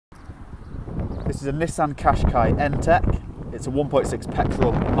This is a Nissan Qashqai N-Tech. It's a 1.6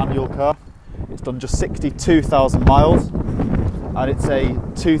 petrol manual car. It's done just 62,000 miles and it's a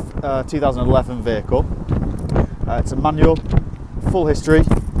 2011 vehicle. It's a manual, full history,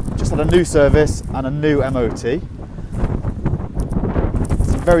 just had a new service and a new MOT. It's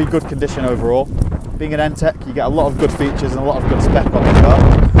in very good condition overall. Being an N-Tech, you get a lot of good features and a lot of good spec on the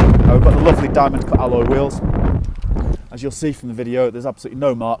car. We've got the lovely diamond cut alloy wheels. As you'll see from the video, there's absolutely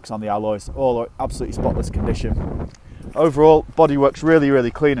no marks on the alloys, all are absolutely spotless condition. Overall, bodywork's really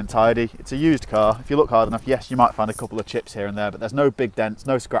clean and tidy. It's a used car. If you look hard enough, yes, you might find a couple of chips here and there, but there's no big dents,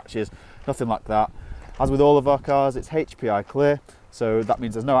 no scratches, nothing like that. As with all of our cars, it's HPI clear, so that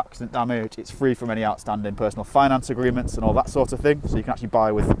means there's no accident damage. It's free from any outstanding personal finance agreements and all that sort of thing, so you can actually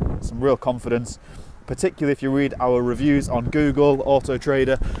buy with some real confidence, particularly if you read our reviews on Google, Auto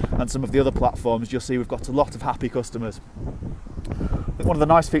Trader and some of the other platforms. You'll see we've got a lot of happy customers. I think one of the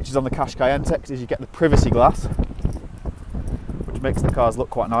nice features on the Qashqai N-Tech is you get the privacy glass, which makes the cars look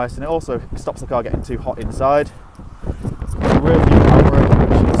quite nice, and it also stops the car getting too hot inside. The rear view camera,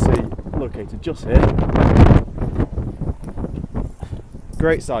 which you'll see located just here.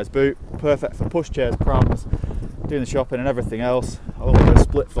 Great size boot, perfect for push chairs, prams, doing the shopping and everything else. All those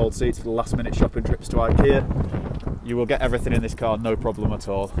split fold seats for the last minute shopping trips to IKEA. You will get everything in this car, no problem at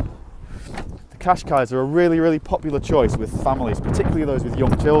all. The Qashqais are a really popular choice with families, particularly those with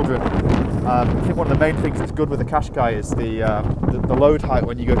young children. I think one of the main things that's good with the Qashqai is the load height.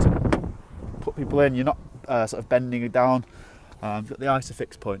 When you go to put people in, you're not sort of bending it down. Got the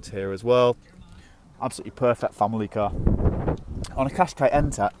ISOFIX points here as well. Absolutely perfect family car. On a Qashqai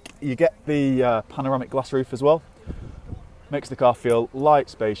N-Tech, you get the panoramic glass roof as well. Makes the car feel light,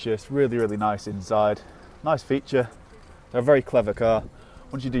 spacious, really nice inside. Nice feature. They're a very clever car.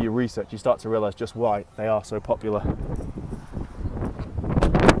 Once you do your research, you start to realise just why they are so popular.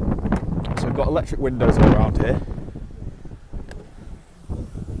 So we've got electric windows all around here.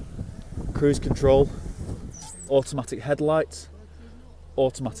 Cruise control, automatic headlights,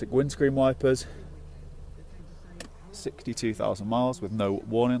 automatic windscreen wipers. 62,000 miles with no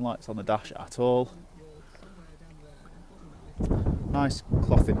warning lights on the dash at all. Nice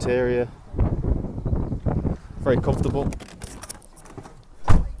cloth interior, very comfortable.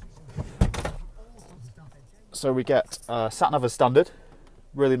 So we get sat-nav as standard,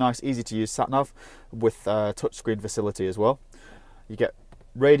 really nice, easy to use sat-nav with touchscreen facility as well. You get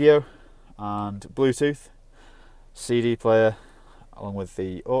radio and Bluetooth, CD player, along with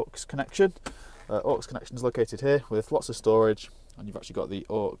the aux connection. Aux connection is located here with lots of storage, and you've actually got the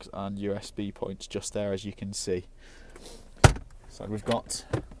aux and USB points just there, as you can see. So we've got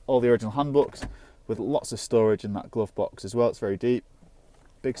all the original handbooks with lots of storage in that glove box as well. It's very deep.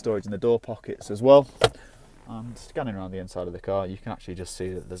 Big storage in the door pockets as well. And scanning around the inside of the car, you can actually just see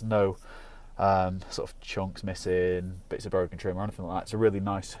that there's no sort of chunks missing, bits of broken trim or anything like that. It's a really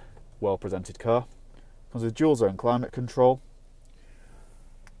nice, well presented car. Comes with dual zone climate control.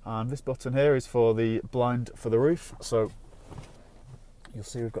 And this button here is for the blind for the roof. So you'll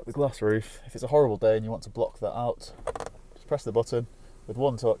see we've got the glass roof. If it's a horrible day and you want to block that out, just press the button. With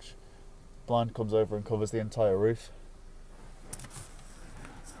one touch, blind comes over and covers the entire roof.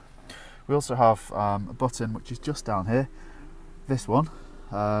 We also have a button which is just down here. This one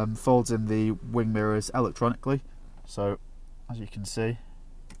folds in the wing mirrors electronically. So as you can see,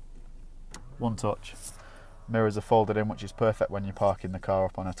 one touch, mirrors are folded in, which is perfect when you're parking the car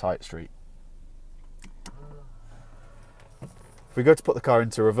up on a tight street. If we go to put the car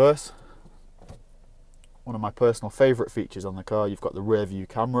into reverse, one of my personal favourite features on the car, you've got the rear view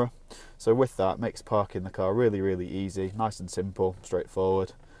camera. So with that, makes parking the car really easy, nice and simple,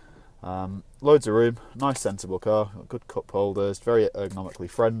 straightforward. Loads of room, nice sensible car, good cup holders, very ergonomically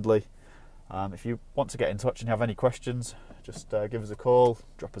friendly. If you want to get in touch and have any questions, just give us a call,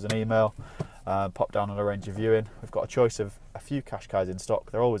 drop us an email, pop down and arrange a viewing. We've got a choice of a few Qashqais in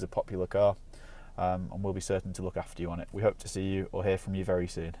stock. They're always a popular car, and we'll be certain to look after you on it. We hope to see you or hear from you very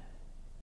soon.